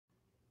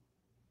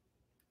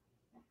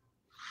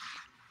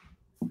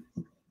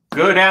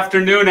Good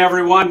afternoon,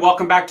 everyone.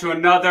 Welcome back to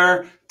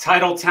another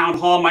Title Town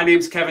Hall. My name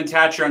is Kevin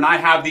Tacher, and I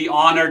have the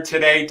honor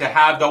today to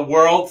have the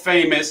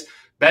world-famous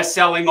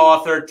best-selling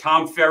author,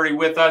 Tom Ferry,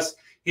 with us.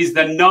 He's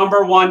the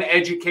 #1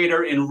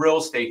 educator in real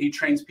estate. He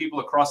trains people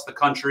across the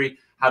country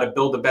how to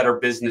build a better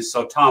business.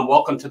 So, Tom,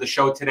 welcome to the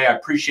show today. I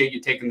appreciate you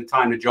taking the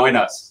time to join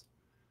us.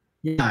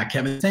 Yeah,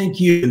 Kevin, thank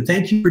you. And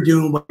thank you for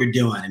doing what you're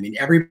doing. I mean,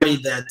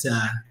 everybody that's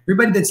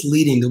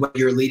leading the way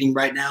you're leading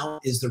right now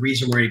is the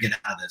reason we're going to get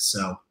out of this.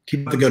 So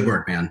keep up the good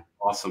work, man.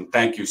 Awesome.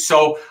 Thank you.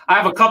 So I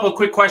have a couple of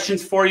quick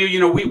questions for you. You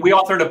know, we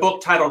authored a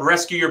book titled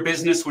Rescue Your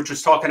Business, which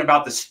was talking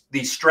about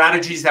the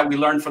strategies that we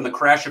learned from the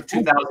crash of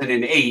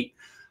 2008.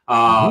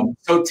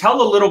 So tell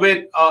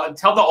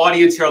the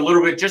audience here a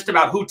little bit just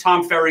about who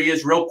Tom Ferry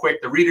is real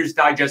quick, the Reader's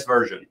Digest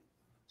version.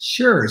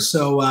 Sure.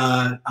 So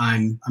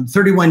I'm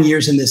 31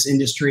 years in this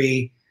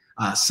industry.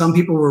 Some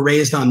people were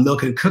raised on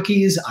milk and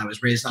cookies. I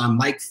was raised on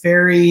Mike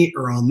Ferry,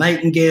 Earl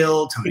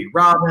Nightingale, Tony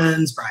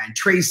Robbins, Brian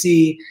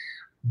Tracy.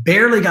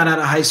 Barely got out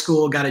of high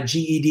school, got a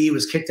GED,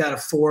 was kicked out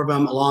of 4 of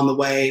them along the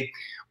way.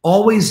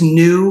 Always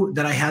knew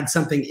that I had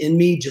something in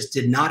me, just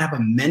did not have a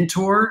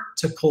mentor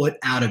to pull it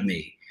out of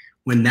me.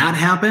 When that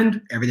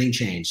happened, everything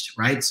changed,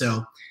 right?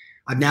 So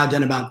I've now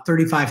done about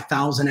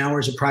 35,000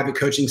 hours of private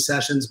coaching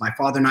sessions. My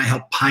father and I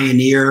helped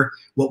pioneer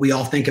what we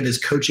all think of as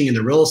coaching in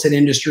the real estate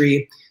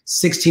industry.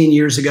 16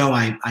 years ago,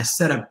 I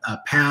set up a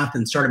path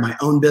and started my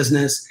own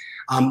business,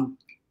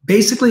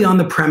 basically on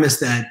the premise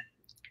that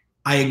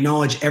I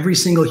acknowledge every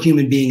single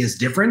human being is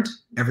different.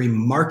 Every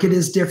market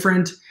is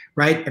different,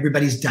 right?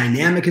 Everybody's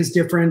dynamic is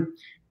different.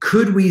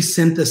 Could we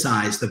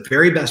synthesize the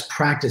very best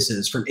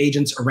practices from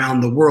agents around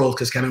the world?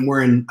 Because Kevin,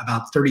 we're in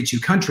about 32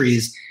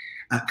 countries.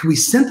 Could we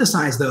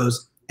synthesize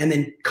those and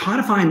then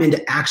codify them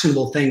into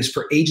actionable things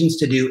for agents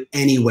to do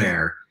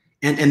anywhere?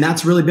 And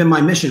that's really been my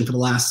mission for the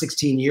last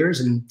 16 years.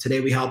 And today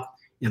we help,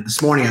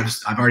 this morning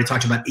I've already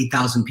talked to about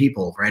 8,000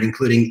 people, right?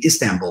 Including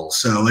Istanbul.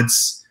 So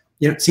it's,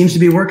 it seems to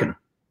be working.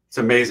 It's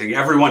amazing.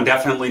 Everyone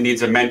definitely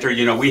needs a mentor.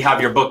 You know, we have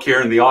your book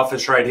here in the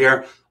office right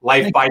here,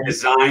 Life by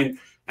Design.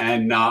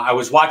 And I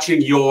was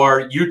watching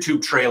your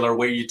YouTube trailer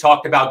where you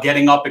talked about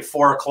getting up at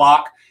 4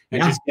 o'clock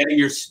and just getting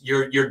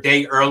your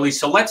day early.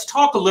 So let's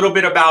talk a little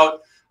bit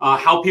about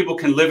how people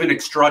can live an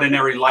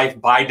extraordinary life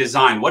by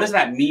design. What does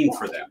that mean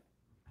for them?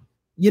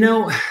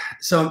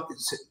 So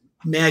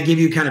may I give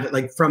you kind of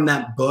like from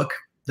that book,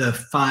 the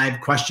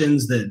 5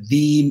 questions,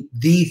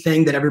 the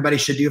thing that everybody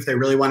should do if they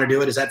really want to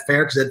do it? Is that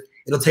fair? Because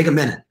it'll take a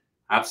minute.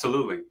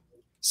 Absolutely.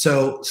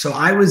 So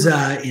I was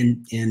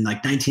in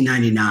like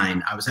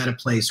 1999. I was at a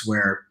place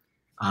where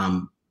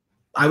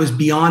I was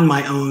beyond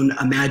my own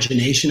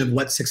imagination of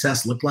what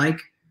success looked like.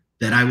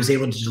 That I was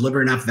able to deliver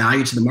enough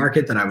value to the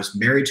market. That I was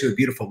married to a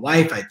beautiful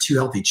wife. I had 2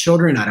 healthy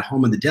children. I had a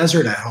home in the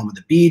desert. I had a home at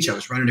the beach. I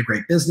was running a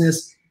great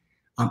business,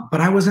 but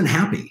I wasn't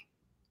happy.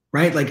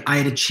 Right? Like I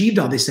had achieved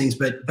all these things,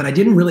 but I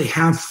didn't really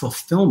have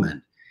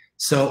fulfillment.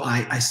 So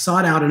I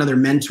sought out another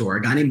mentor,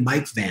 a guy named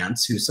Mike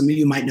Vance, who some of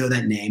you might know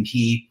that name.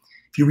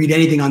 If you read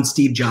anything on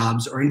Steve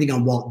Jobs or anything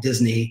on Walt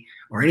Disney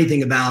or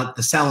anything about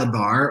the salad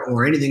bar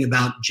or anything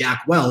about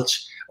Jack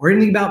Welch or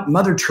anything about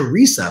Mother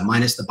Teresa,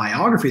 minus the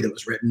biography that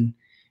was written,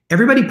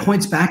 everybody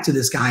points back to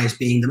this guy as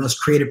being the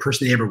most creative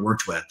person they ever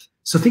worked with.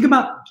 So think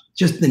about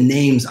just the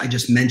names I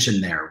just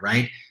mentioned there,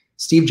 right?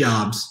 Steve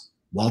Jobs,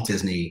 Walt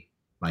Disney,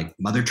 like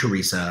Mother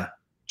Teresa,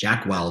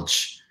 Jack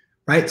Welch,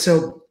 right?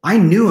 So I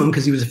knew him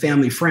because he was a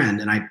family friend,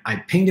 and I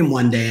pinged him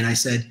one day and I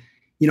said,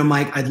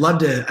 Mike, I'd love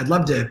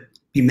to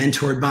be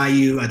mentored by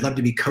you. I'd love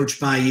to be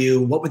coached by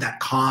you. What would that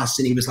cost?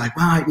 And he was like,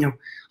 well,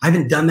 I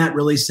haven't done that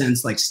really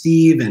since like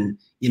Steve, and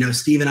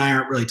Steve and I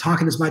aren't really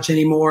talking as much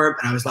anymore.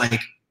 And I was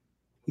like,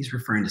 he's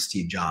referring to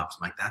Steve Jobs.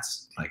 I'm like,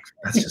 that's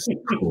just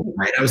cool,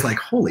 right? I was like,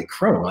 holy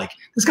crow, like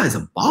this guy's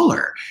a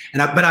baller.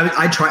 And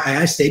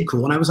I stayed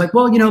cool, and I was like,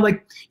 well,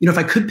 if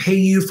I could pay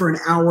you for an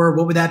hour,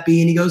 what would that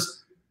be? And he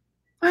goes,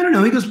 I don't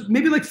know. He goes,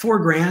 maybe like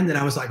 $4 grand. And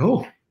I was like,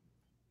 oh,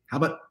 how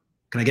about,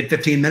 can I get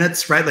 15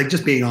 minutes, right? Like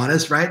just being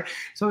honest, right?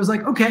 So I was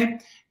like, okay.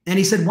 And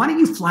he said, why don't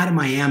you fly to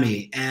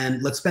Miami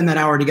and let's spend that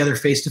hour together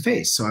face to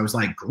face. So I was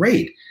like,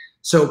 great.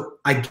 So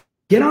I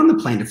get on the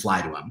plane to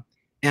fly to him.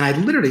 And I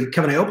literally,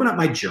 Kevin, I open up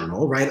my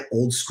journal, right?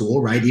 Old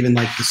school, right? Even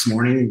like this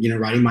morning,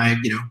 writing my,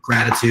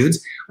 gratitudes.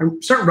 I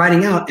start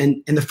writing out.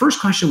 And the first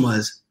question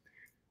was,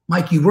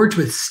 Mike, you worked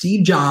with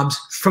Steve Jobs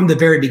from the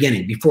very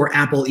beginning, before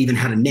Apple even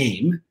had a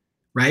name,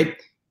 right?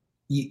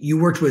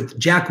 You worked with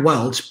Jack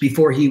Welch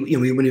before when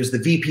he was the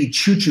VP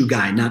choo-choo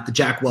guy, not the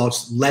Jack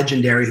Welch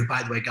legendary, who,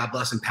 by the way, God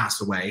bless him,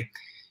 passed away.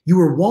 You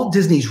were Walt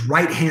Disney's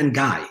right-hand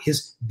guy.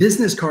 His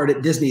business card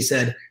at Disney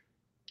said,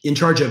 in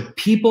charge of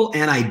people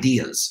and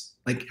ideas.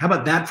 Like, how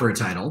about that for a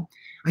title?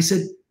 I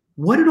said,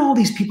 what did all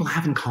these people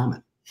have in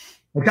common?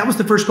 Like, that was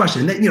the first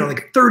question. And then,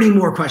 like 30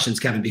 more questions,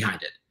 Kevin,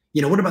 behind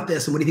it. What about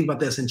this? And what do you think about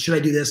this? And should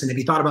I do this? And have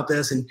you thought about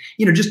this? And,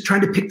 just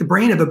trying to pick the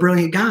brain of a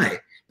brilliant guy,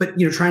 but,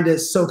 trying to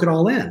soak it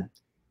all in.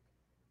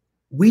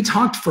 We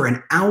talked for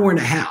an hour and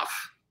a half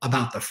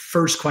about the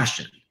first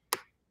question,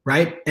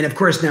 right? And of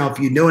course, now, if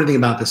you know anything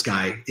about this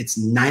guy, it's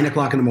 9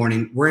 o'clock in the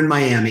morning. We're in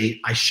Miami.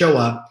 I show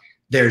up.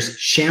 there's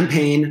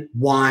champagne,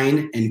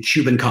 wine, and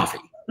Cuban coffee.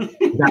 That's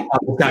how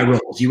this guy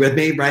rolls. You with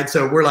me, right?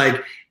 So we're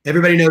like,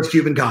 everybody knows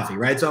Cuban coffee,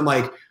 right? So I'm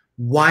like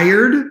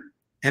wired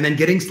and then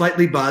getting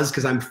slightly buzzed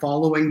because I'm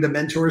following the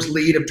mentor's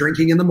lead of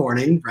drinking in the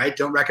morning, right?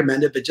 Don't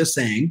recommend it, but just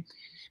saying.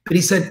 But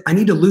he said, I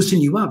need to loosen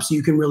you up so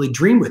you can really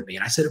dream with me.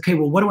 And I said, okay,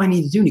 well, what do I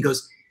need to do? And he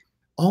goes,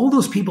 all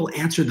those people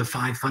answered the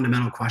 5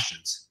 fundamental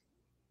questions.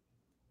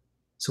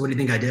 So what do you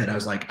think I did? I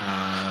was like,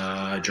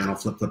 journal,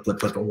 flip.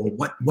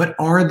 Well, what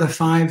are the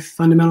 5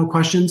 fundamental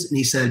questions? And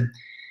he said,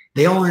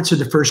 they all answered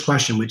the first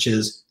question, which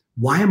is,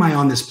 why am I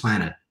on this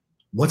planet?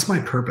 What's my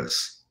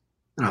purpose?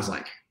 And I was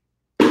like,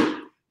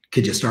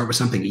 could you start with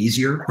something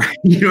easier? Right?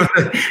 You know,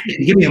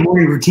 give me a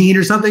morning routine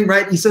or something,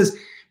 right? He says,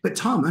 but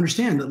Tom,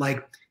 understand that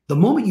like the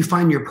moment you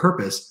find your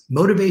purpose,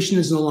 motivation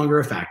is no longer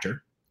a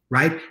factor,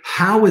 right?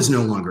 How is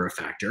no longer a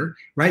factor,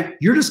 right?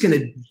 You're just going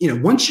to, you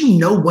know, once you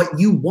know what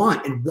you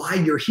want and why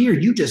you're here,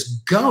 you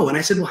just go. And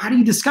I said, well, how do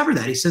you discover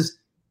that? He says,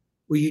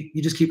 well,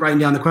 you just keep writing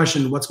down the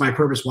question, what's my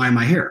purpose? Why am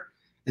I here?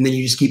 And then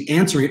you just keep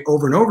answering it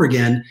over and over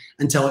again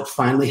until it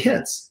finally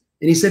hits.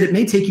 And he said, it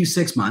may take you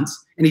 6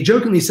 months. And he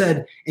jokingly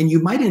said, and you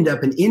might end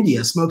up in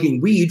India smoking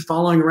weed,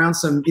 following around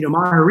some, you know,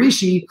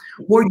 Maharishi,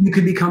 or you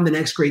could become the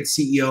next great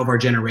CEO of our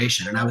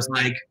generation. And I was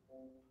like,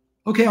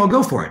 okay, I'll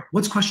go for it.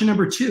 What's question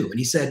number 2? And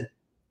he said,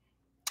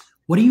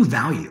 what do you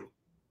value?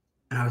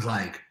 And I was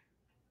like,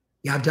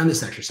 yeah, I've done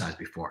this exercise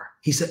before.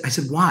 He said, I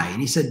said, why?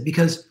 And he said,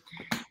 because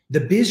the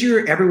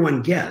busier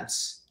everyone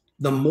gets,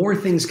 the more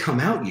things come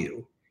out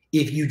you.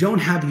 If you don't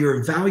have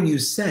your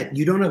values set,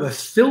 you don't have a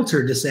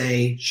filter to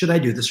say, should I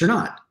do this or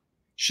not?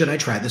 Should I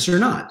try this or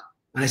not?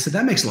 And I said,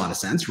 that makes a lot of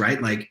sense,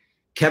 right? Like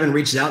Kevin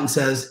reaches out and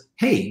says,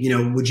 hey, you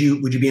know, would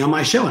you be on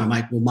my show? And I'm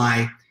like, well,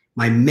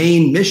 my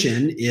main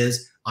mission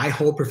is I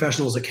hold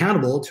professionals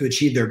accountable to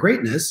achieve their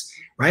greatness,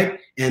 right?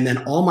 And then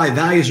all my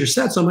values are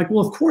set. So I'm like,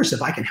 well, of course,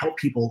 if I can help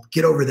people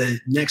get over the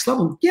next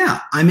level,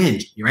 yeah, I'm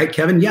in, right,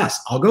 Kevin? Yes,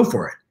 I'll go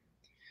for it.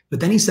 But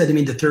then he said to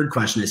me, the third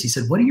question is, he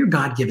said, what are your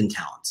God-given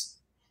talents?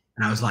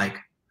 And I was like,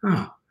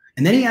 oh.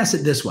 And then he asked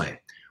it this way,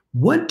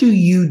 what do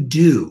you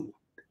do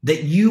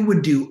that you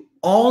would do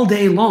all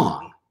day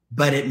long,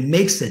 but it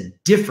makes a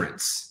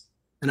difference?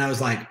 And I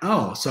was like,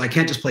 oh, so I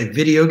can't just play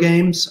video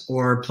games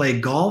or play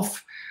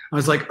golf? I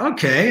was like,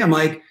 okay. I'm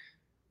like,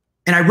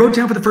 and I wrote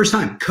down for the first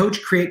time,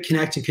 coach, create,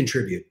 connect, and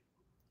contribute.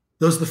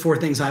 Those are the 4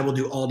 things I will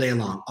do all day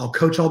long. I'll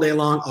coach all day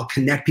long. I'll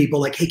connect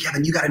people like, hey,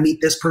 Kevin, you got to meet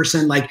this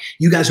person. Like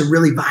you guys are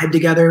really vibe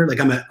together. Like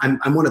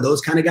I'm one of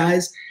those kind of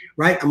guys,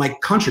 right? I'm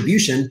like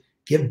contribution,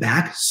 give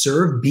back,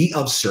 serve, be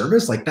of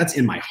service. Like that's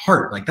in my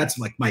heart. Like that's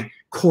like my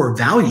core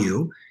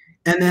value.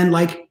 And then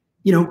like,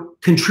 you know,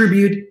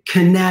 contribute,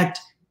 connect,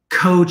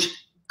 coach,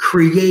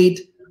 create.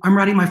 I'm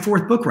writing my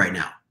 4th book right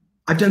now.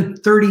 I've done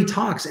 30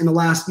 talks in the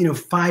last, you know,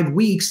 5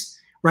 weeks,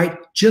 right?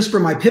 Just for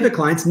my pivot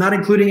clients, not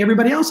including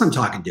everybody else I'm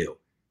talking to.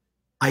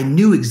 I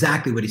knew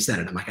exactly what he said.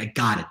 And I'm like, I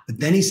got it. But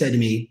then he said to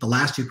me, the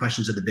last 2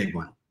 questions are the big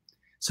one.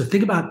 So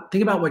think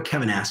about what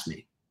Kevin asked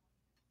me,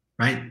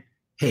 right?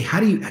 Hey, how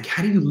do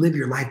you live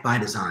your life by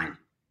design?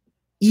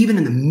 Even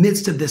in the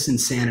midst of this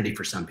insanity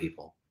for some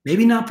people,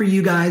 maybe not for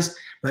you guys,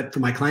 but for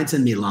my clients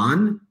in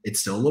Milan, it's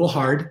still a little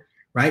hard,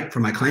 right? For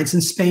my clients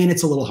in Spain,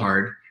 it's a little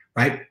hard,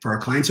 right? For our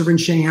clients over in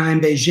Shanghai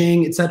and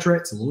Beijing, et cetera,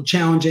 it's a little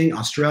challenging.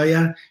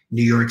 Australia,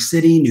 New York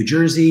City, New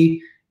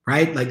Jersey,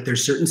 right? Like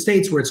there's certain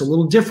states where it's a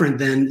little different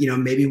than, you know,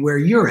 maybe where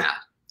you're at.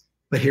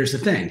 But here's the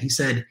thing. He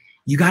said,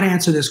 you got to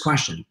answer this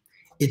question.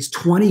 It's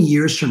 20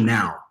 years from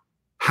now.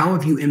 How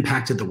have you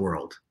impacted the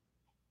world?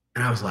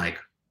 And I was like,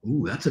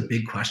 ooh, that's a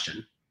big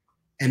question.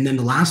 And then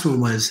the last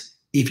one was,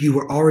 if you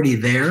were already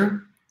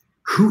there,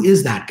 who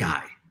is that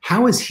guy?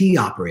 How is he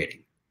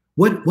operating?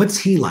 What's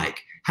he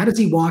like? How does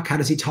he walk? How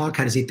does he talk?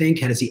 How does he think?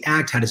 How does he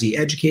act? How does he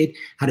educate?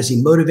 How does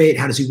he motivate?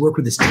 How does he work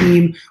with his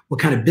team? What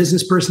kind of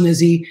business person is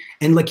he?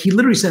 And like he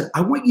literally said,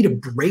 I want you to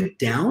break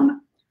down,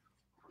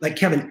 like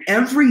Kevin,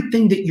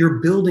 everything that you're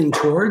building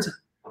towards.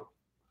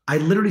 I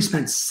literally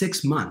spent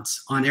 6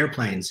 months on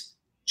airplanes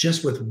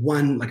just with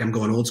one, like I'm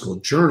going old school,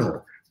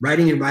 journal,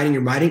 writing and writing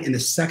and writing. And the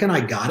second I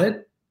got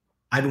it,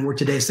 I haven't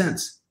worked a day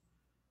since.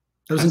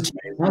 That was in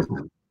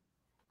 2000.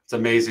 It's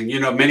amazing. You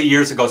know, many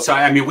years ago. So,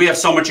 I mean, we have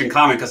so much in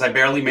common because I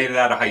barely made it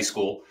out of high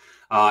school.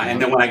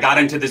 And then when I got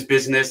into this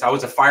business, I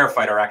was a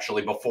firefighter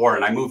actually before,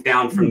 and I moved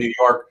down from New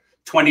York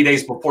 20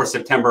 days before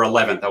September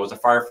 11th. I was a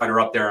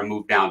firefighter up there and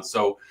moved down.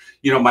 So,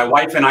 you know, my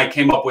wife and I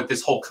came up with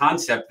this whole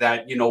concept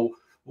that, you know,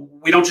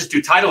 we don't just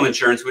do title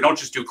insurance. We don't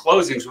just do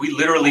closings. We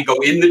literally go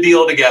in the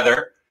deal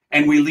together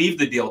and we leave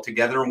the deal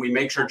together, and we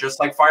make sure, just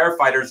like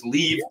firefighters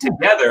leave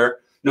together,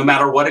 no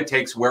matter what it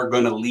takes, we're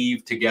going to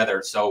leave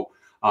together. So,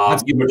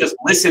 you know, just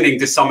listening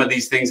to some of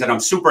these things, and I'm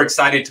super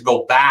excited to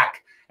go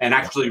back and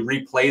actually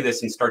replay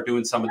this and start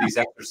doing some of these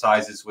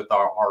exercises with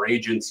our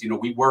agents. You know,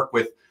 we work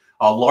with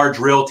a large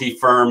realty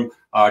firm,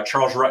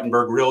 Charles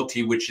Ruttenberg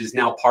Realty, which is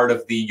now part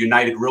of the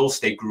United Real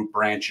Estate Group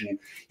branch. And,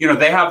 you know,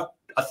 they have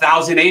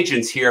 1,000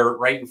 agents here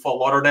right in Fort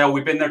Lauderdale.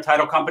 We've been their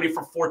title company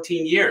for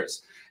 14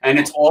 years. And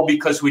it's all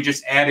because we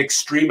just add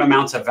extreme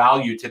amounts of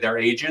value to their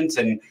agents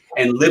and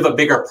live a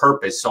bigger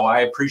purpose. So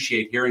I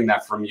appreciate hearing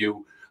that from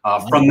you,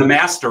 from the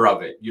master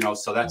of it, you know,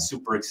 so that's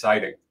super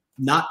exciting.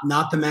 Not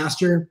the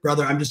master,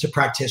 brother. I'm just a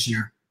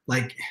practitioner.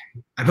 Like,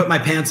 I put my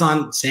pants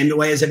on same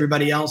way as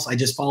everybody else. I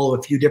just follow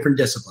a few different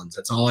disciplines.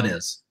 That's all it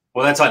is.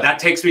 Well, that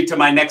takes me to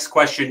my next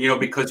question, you know,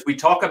 because we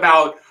talk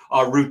about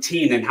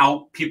routine and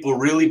how people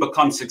really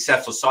become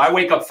successful. So I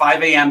wake up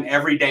 5 a.m.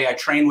 every day. I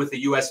train with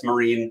the U.S.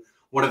 Marine,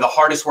 one of the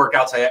hardest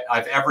workouts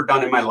I've ever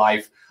done in my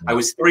life. I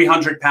was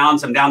 300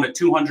 pounds. I'm down to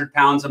 200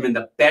 pounds. I'm in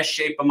the best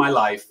shape of my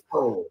life.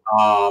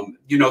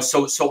 You know,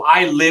 so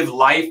I live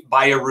life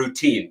by a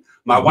routine.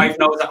 My wife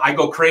knows that I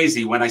go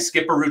crazy. When I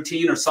skip a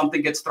routine or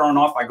something gets thrown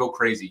off, I go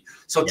crazy.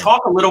 So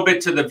talk a little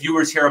bit to the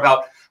viewers here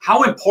about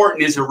how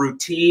important is a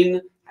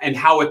routine and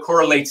how it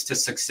correlates to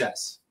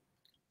success.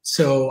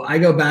 So I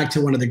go back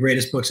to one of the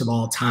greatest books of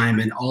all time,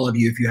 and all of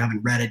you, if you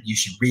haven't read it, you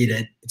should read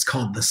it. It's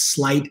called The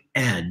Slight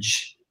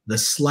Edge. The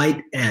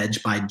Slight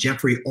Edge by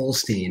Jeffrey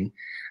Olstein.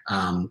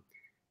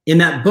 In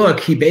that book,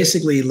 he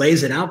basically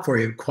lays it out for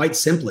you quite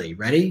simply.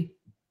 Ready?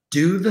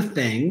 Do the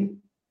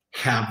thing,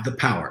 have the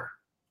power.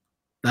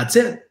 That's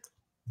it.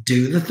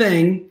 Do the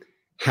thing,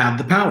 have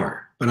the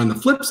power. But on the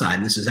flip side,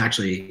 and this is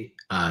actually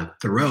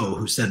Thoreau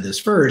who said this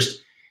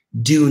first,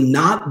 do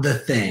not the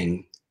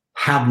thing,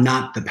 have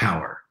not the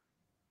power.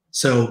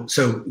 So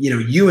you know,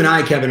 you and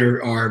I, Kevin,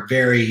 are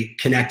very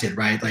connected,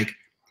 right? Like,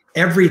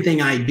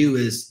 everything I do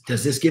is,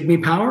 does this give me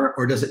power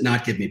or does it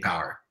not give me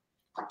power?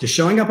 Does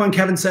showing up on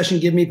Kevin's session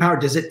give me power?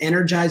 Does it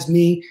energize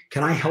me?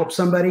 Can I help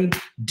somebody?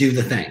 Do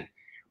the thing,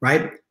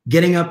 right?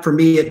 Getting up for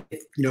me at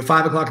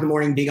 5 o'clock in the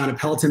morning, being on a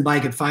Peloton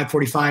bike at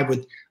 5:45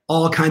 with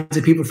all kinds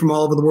of people from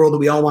all over the world that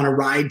we all want to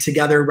ride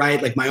together,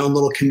 right? Like my own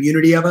little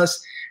community of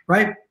us,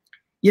 right?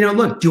 You know,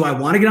 look, do I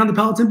want to get on the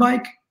Peloton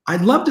bike?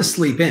 I'd love to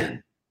sleep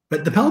in,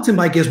 but the Peloton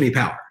bike gives me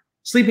power.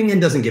 Sleeping in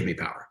doesn't give me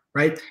power,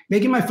 right?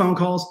 Making my phone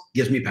calls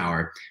gives me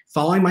power.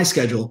 Following my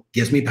schedule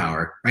gives me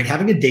power, right?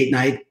 Having a date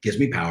night gives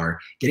me power.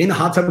 Getting the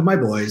hot tub with my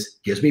boys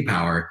gives me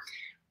power.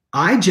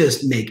 I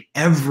just make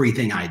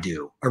everything I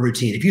do a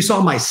routine. If you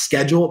saw my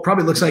schedule, it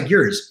probably looks like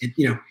yours.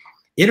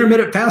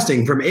 Intermittent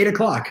fasting from 8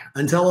 o'clock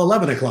until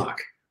 11 o'clock,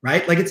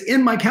 right? Like, it's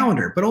in my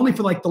calendar, but only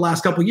for like the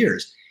last couple of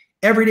years.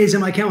 Every day's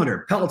in my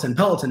calendar. Peloton,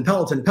 Peloton,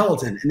 Peloton,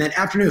 Peloton. And then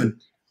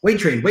afternoon, weight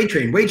train, weight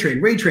train, weight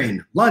train, weight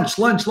train, lunch,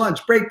 lunch,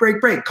 lunch, break,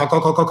 break, break, call,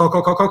 call, call, call, call,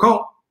 call, call, call,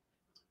 call.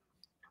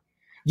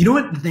 You know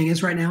what the thing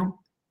is right now?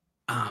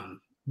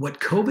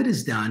 What COVID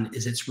has done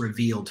is it's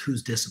revealed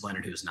who's disciplined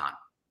and who's not.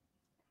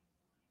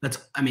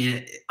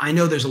 I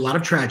know there's a lot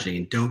of tragedy,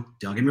 and don't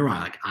get me wrong.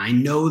 Like, I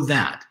know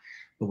that,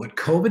 but what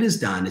COVID has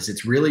done is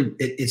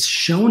it's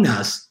shown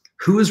us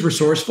who is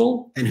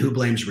resourceful and who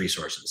blames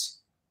resources.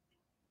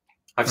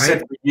 I've said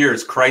for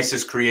years,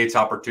 crisis creates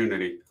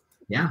opportunity.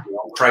 Yeah.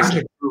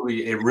 Crisis,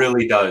 it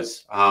really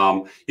does.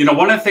 One of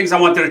the things I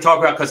wanted to talk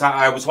about, because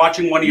I was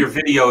watching one of your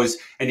videos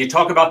and you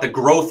talk about the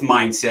growth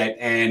mindset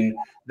and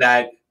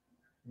that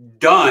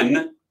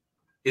done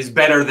is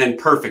better than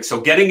perfect. So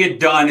getting it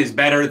done is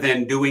better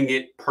than doing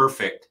it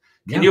perfect.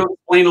 Can you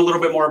explain a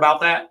little bit more about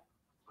that?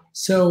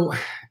 So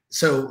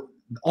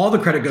all the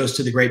credit goes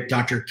to the great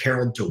Dr.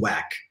 Carol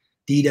Dweck,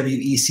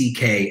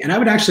 D-W-E-C-K. And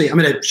I'm going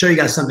to show you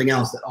guys something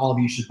else that all of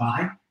you should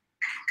buy.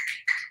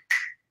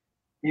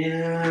 And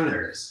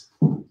there it is.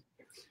 In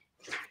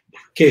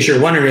case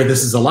you're wondering if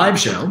this is a live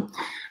show.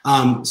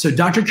 So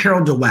Dr.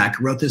 Carol Dweck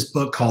wrote this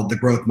book called The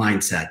Growth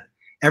Mindset.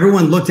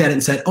 Everyone looked at it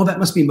and said, oh, that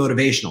must be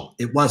motivational.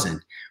 It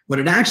wasn't. What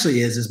it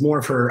actually is more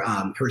of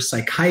her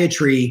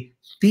psychiatry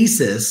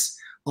thesis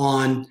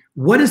on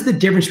what is the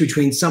difference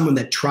between someone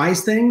that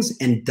tries things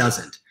and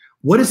doesn't.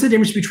 What is the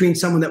difference between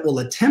someone that will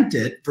attempt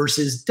it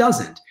versus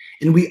doesn't?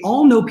 And we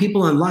all know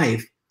people in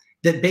life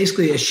that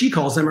basically, as she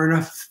calls them, are in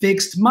a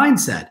fixed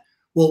mindset.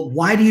 Well,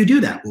 why do you do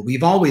that? Well,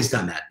 we've always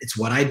done that. It's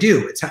what I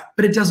do.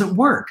 But it doesn't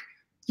work.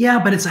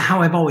 Yeah, but it's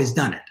how I've always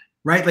done it,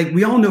 right? Like,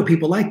 we all know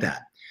people like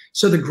that.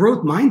 So the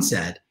growth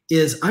mindset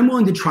is, I'm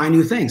willing to try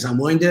new things. I'm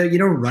willing to,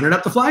 run it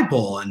up the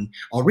flagpole, and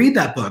I'll read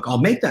that book. I'll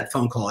make that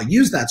phone call. I'll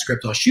use that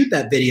script. I'll shoot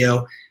that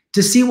video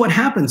to see what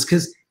happens.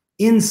 Because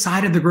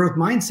inside of the growth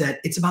mindset,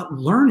 it's about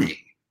learning.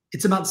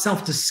 It's about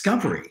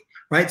self-discovery,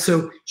 right?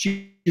 So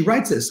she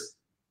writes this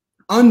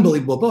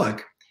unbelievable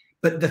book.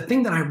 But the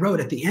thing that I wrote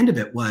at the end of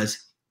it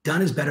was,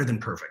 done is better than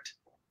perfect,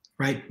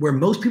 right? Where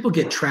most people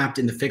get trapped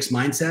in the fixed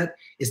mindset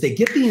is they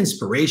get the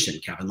inspiration,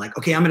 Kevin, like,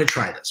 okay, I'm going to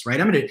try this,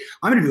 right? I'm going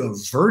to do a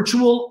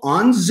virtual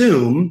on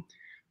Zoom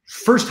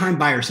first-time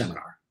buyer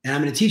seminar. And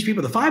I'm going to teach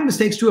people the 5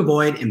 mistakes to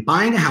avoid in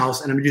buying a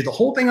house. And I'm going to do the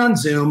whole thing on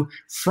Zoom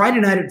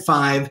Friday night at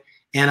 5.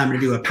 And I'm going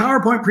to do a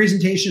PowerPoint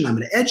presentation. I'm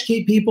going to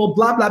educate people,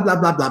 blah, blah, blah,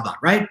 blah, blah, blah,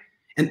 right?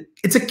 And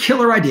it's a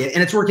killer idea.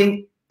 And it's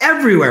working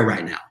everywhere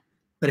right now.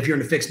 But if you're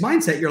in a fixed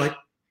mindset, you're like,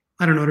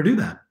 I don't know how to do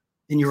that.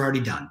 And you're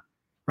already done,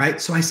 right?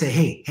 So I say,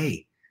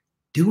 hey,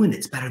 doing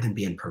it's better than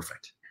being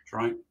perfect.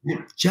 Right.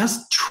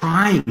 Just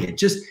trying it.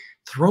 Just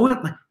throw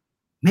it, like,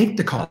 make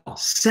the call.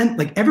 Send,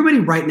 like, everybody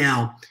right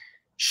now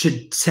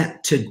should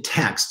set to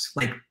text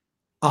like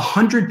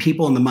 100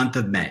 people in the month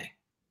of May.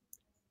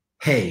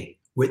 hey,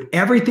 with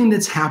everything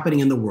that's happening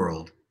in the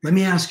world, let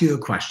me ask you a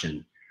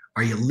question.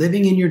 Are you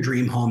living in your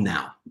dream home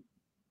now?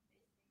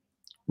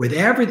 With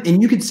everything,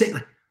 and you could say,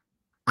 like,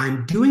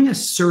 I'm doing a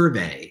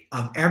survey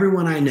of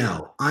everyone I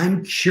know.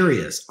 I'm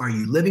curious, are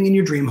you living in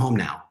your dream home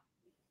now?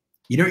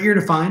 You know what you're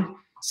going to find?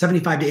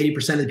 75 to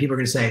 80% of the people are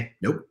going to say,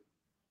 nope.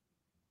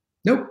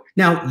 Nope.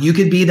 Now, you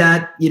could be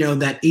that,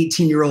 that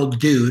 18-year-old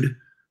dude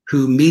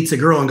who meets a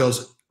girl and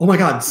goes, oh my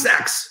God,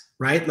 sex,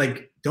 right?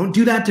 Like, don't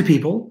do that to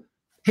people.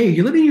 Hey,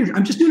 you're living in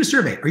I'm just doing a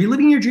survey. Are you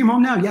living in your dream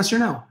home now? Yes or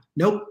no?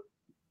 Nope.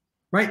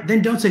 Right?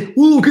 Then don't say,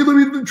 oh, okay, let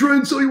me try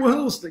and sell you a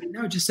house.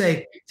 No, just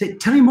say,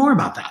 tell me more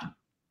about that.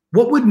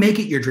 What would make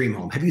it your dream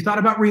home? Have you thought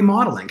about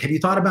remodeling? Have you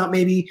thought about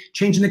maybe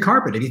changing the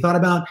carpet? Have you thought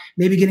about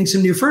maybe getting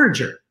some new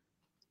furniture?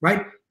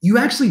 Right? You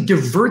actually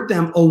divert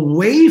them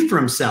away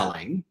from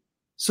selling.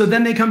 So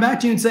then they come back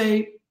to you and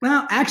say,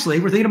 well, actually,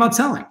 we're thinking about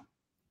selling.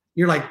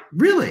 You're like,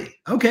 really?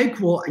 Okay,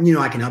 cool. And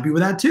I can help you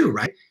with that too,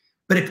 right?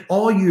 But if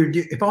all you're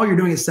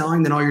doing is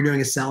selling, then all you're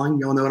doing is selling.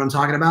 You all know what I'm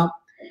talking about,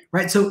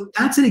 right? So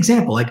that's an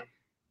example. Like,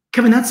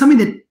 Kevin, that's something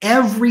that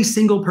every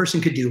single person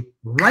could do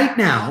right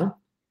now.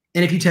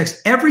 And if you text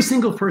every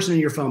single person in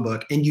your phone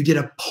book and you did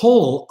a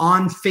poll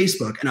on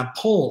Facebook and a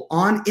poll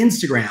on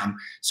Instagram,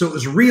 so it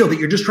was real that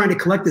you're just trying to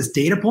collect this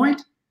data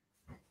point,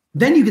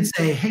 then you could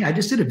say, hey, I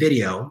just did a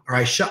video, or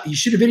you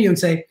shoot a video and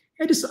say,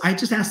 I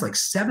just asked like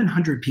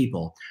 700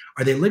 people,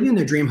 are they living in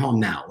their dream home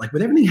now? Like,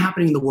 with everything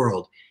happening in the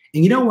world.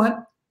 And you know what?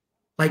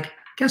 Like,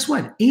 guess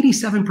what?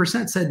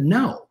 87% said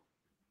no.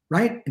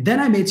 Right? Then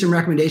I made some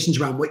recommendations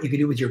around what you could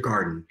do with your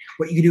garden,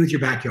 what you could do with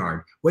your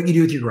backyard, what you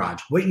do with your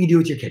garage, what you do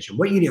with your kitchen,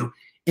 what you do.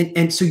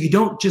 And so you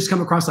don't just come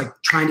across like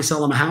trying to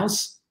sell them a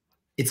house.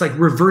 It's like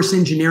reverse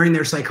engineering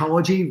their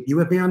psychology. You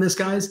with me on this,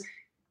 guys?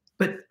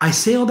 But I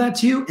say all that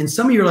to you, and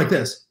some of you are like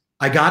this.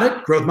 I got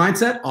it, growth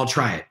mindset, I'll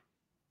try it.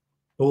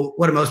 Well,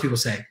 what do most people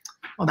say?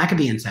 Oh, that could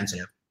be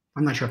insensitive.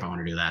 I'm not sure if I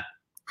want to do that.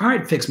 All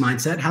right, fixed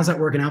mindset. How's that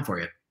working out for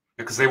you?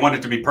 Because they want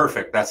it to be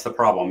perfect. That's the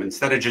problem.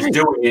 Instead of just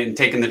doing it and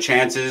taking the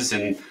chances,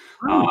 and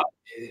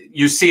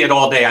you see it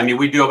all day. I mean,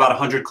 we do about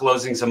 100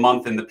 closings a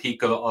month in the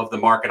peak of the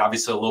market.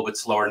 Obviously, a little bit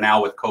slower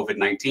now with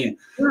COVID-19.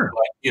 Sure.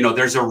 But,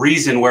 there's a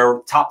reason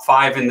we're top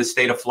 5 in the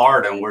state of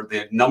Florida, and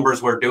the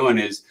numbers we're doing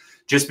is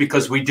just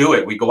because we do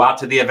it. We go out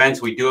to the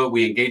events, we do it,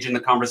 we engage in the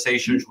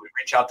conversations, we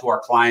reach out to our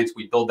clients,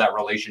 we build that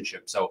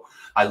relationship. So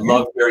I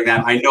love hearing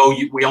that. I know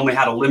we only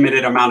had a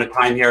limited amount of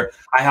time here.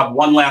 I have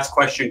one last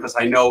question, because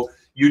I know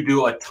you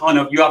have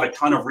a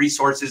ton of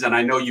resources, and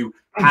I know you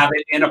have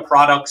it in a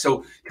product.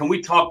 So can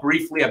we talk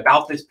briefly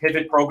about this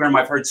pivot program?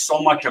 I've heard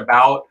so much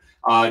about,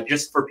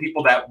 just for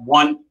people that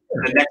want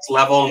the next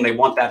level and they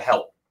want that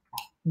help.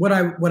 What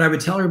I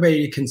would tell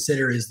everybody to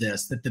consider is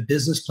this, that the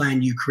business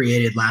plan you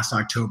created last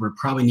October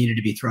probably needed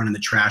to be thrown in the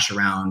trash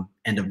around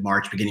end of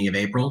March, beginning of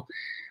April.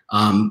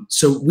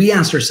 So we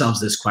asked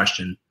ourselves this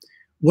question: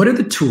 what are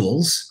the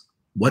tools?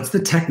 What's the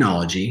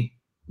technology?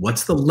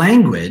 What's the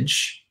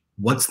language?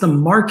 What's the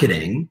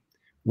marketing?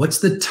 What's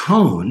the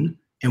tone?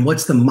 And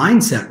what's the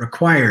mindset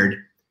required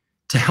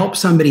to help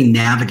somebody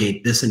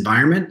navigate this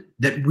environment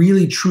that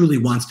really, truly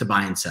wants to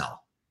buy and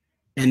sell?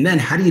 And then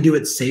how do you do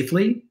it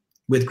safely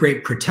with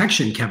great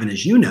protection, Kevin,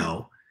 as you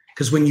know?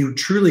 Because when you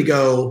truly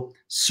go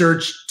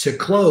search to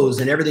close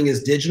and everything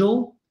is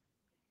digital,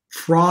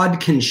 fraud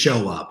can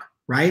show up,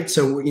 right?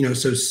 So,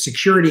 so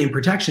security and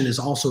protection is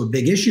also a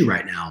big issue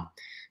right now.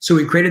 So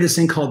we created this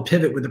thing called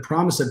Pivot with the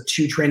promise of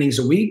 2 trainings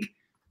a week.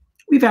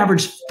 We've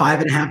averaged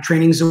 5.5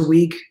 trainings a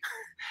week.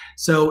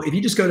 So if you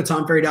just go to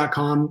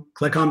tomferry.com,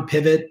 click on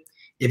Pivot.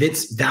 If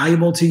it's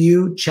valuable to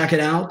you, check it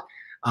out.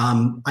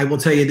 I will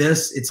tell you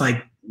this, it's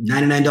like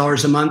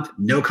 $99 a month,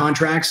 no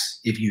contracts.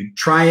 If you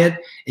try it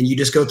and you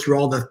just go through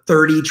all the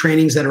 30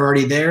 trainings that are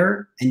already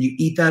there and you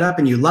eat that up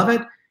and you love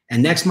it,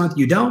 and next month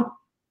you don't,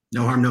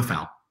 no harm, no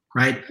foul,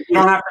 right? You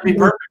don't have to be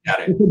perfect at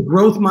it. It's a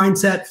growth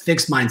mindset,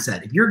 fixed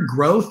mindset. If you're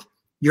growth,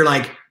 you're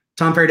like,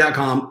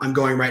 tomferry.com, I'm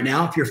going right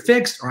now. If you're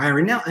fixed or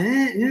hiring now,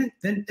 then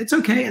it's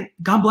okay. And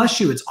God bless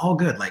you. It's all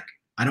good. Like,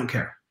 I don't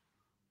care.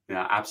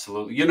 Yeah,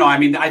 absolutely. I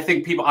mean, I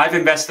think I've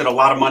invested a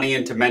lot of money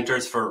into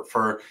mentors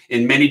for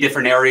in many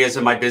different areas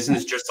of my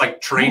business, just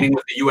like training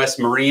with the U.S.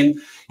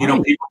 Marine.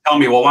 People tell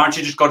me, well, why don't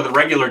you just go to the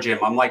regular gym?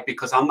 I'm like,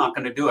 because I'm not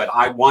going to do it.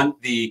 I want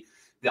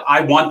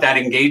I want that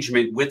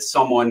engagement with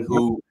someone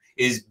who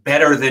is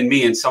better than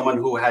me, and someone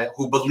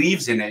who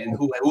believes in it and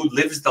who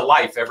lives the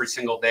life every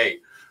single day.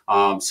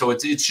 So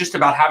it's just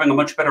about having a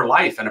much better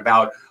life and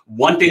about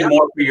wanting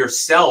more for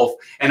yourself.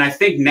 And I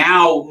think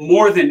now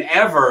more than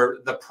ever,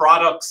 the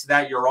products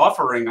that you're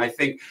offering, I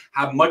think,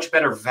 have much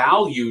better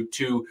value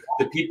to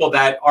the people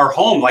that are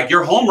home. Like,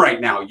 you're home right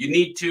now. You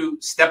need to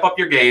step up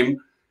your game,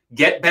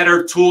 get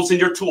better tools in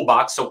your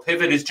toolbox. So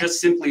Pivot is just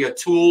simply a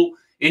tool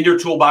in your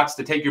toolbox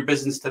to take your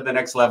business to the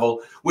next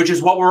level, which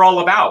is what we're all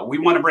about. We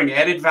want to bring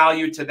added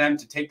value to them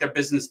to take their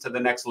business to the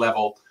next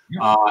level.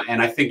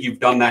 And I think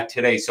you've done that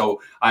today.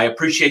 So I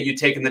appreciate you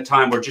taking the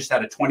time. We're just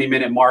at a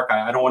 20-minute mark.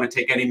 I don't want to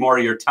take any more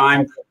of your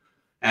time.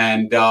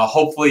 And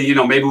hopefully, you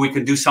know, maybe we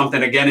can do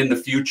something again in the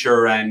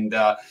future. And,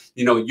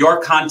 you know,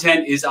 your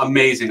content is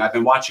amazing. I've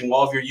been watching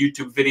all of your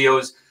YouTube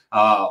videos.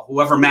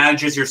 Whoever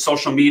manages your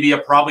social media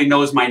probably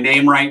knows my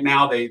name right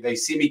now. They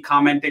see me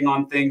commenting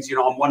on things. You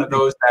know, I'm one of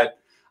those that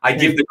I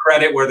give the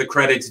credit where the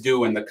credit's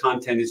due, and the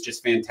content is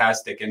just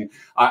fantastic. And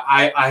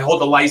I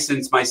hold a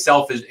license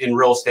myself in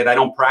real estate. I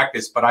don't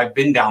practice, but I've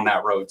been down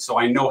that road. So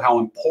I know how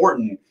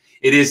important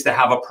it is to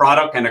have a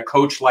product and a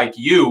coach like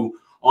you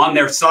on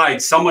their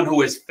side, someone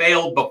who has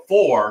failed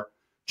before,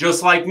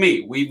 just like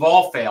me. We've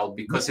all failed,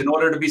 because in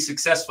order to be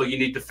successful, you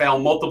need to fail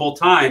multiple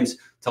times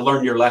to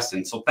learn your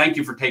lesson. So thank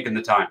you for taking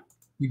the time.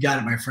 You got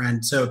it, my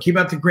friend. So keep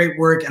up the great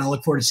work, and I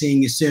look forward to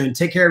seeing you soon.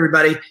 Take care,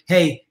 everybody.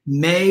 Hey,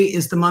 May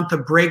is the month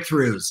of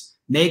breakthroughs.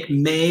 Make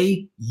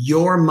May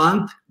your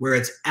month where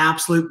it's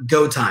absolute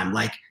go time.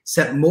 Like,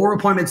 set more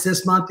appointments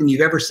this month than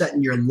you've ever set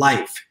in your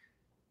life.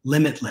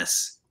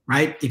 Limitless,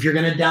 right? If you're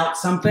going to doubt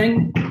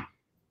something,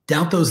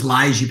 doubt those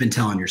lies you've been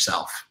telling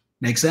yourself.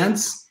 Make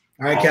sense?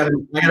 All right,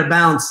 Kevin, I got to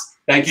bounce.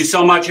 Thank you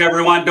so much,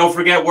 everyone. Don't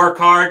forget, work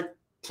hard,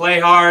 play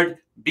hard,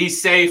 be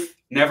safe,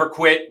 never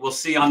quit. We'll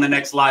see you on the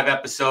next live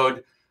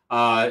episode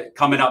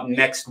coming up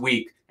next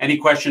week. Any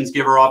questions,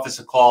 give our office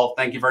a call.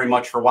 Thank you very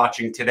much for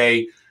watching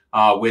today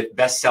with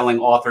best-selling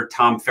author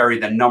Tom Ferry,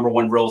 the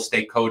 #1 real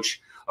estate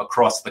coach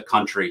across the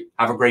country.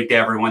 Have a great day,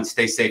 everyone.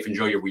 Stay safe.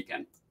 Enjoy your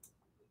weekend.